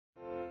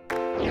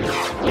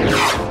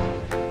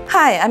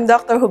Hi, I'm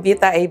Dr.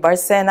 Jovita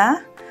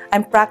Barcena.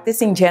 I'm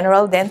practicing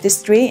general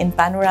dentistry in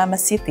Panorama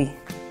City.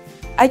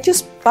 I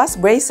choose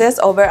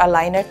FASTBRACES over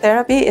aligner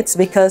therapy. It's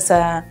because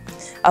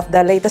of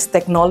the latest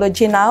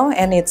technology now,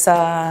 and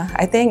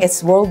I think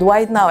it's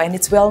worldwide now and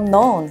it's well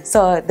known.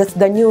 So that's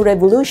the new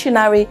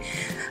revolutionary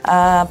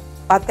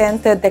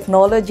patented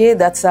technology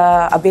that's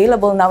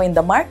available now in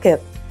the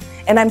market.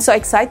 And I'm so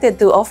excited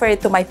to offer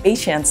it to my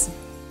patients.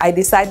 I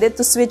decided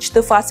to switch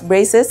to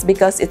FASTBRACES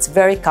because it's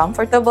very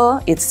comfortable,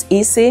 it's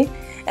easy,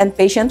 and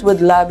patients would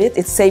love it.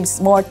 It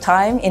saves more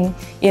time in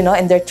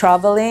their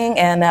traveling,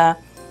 and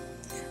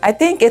I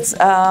think it's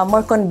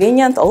more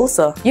convenient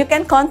also. You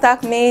can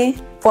contact me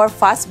for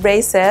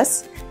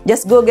FASTBRACES.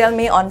 Just Google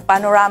me on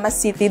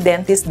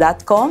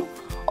panoramacitydentist.com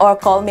or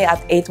call me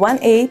at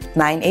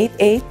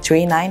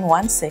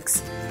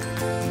 818-988-3916.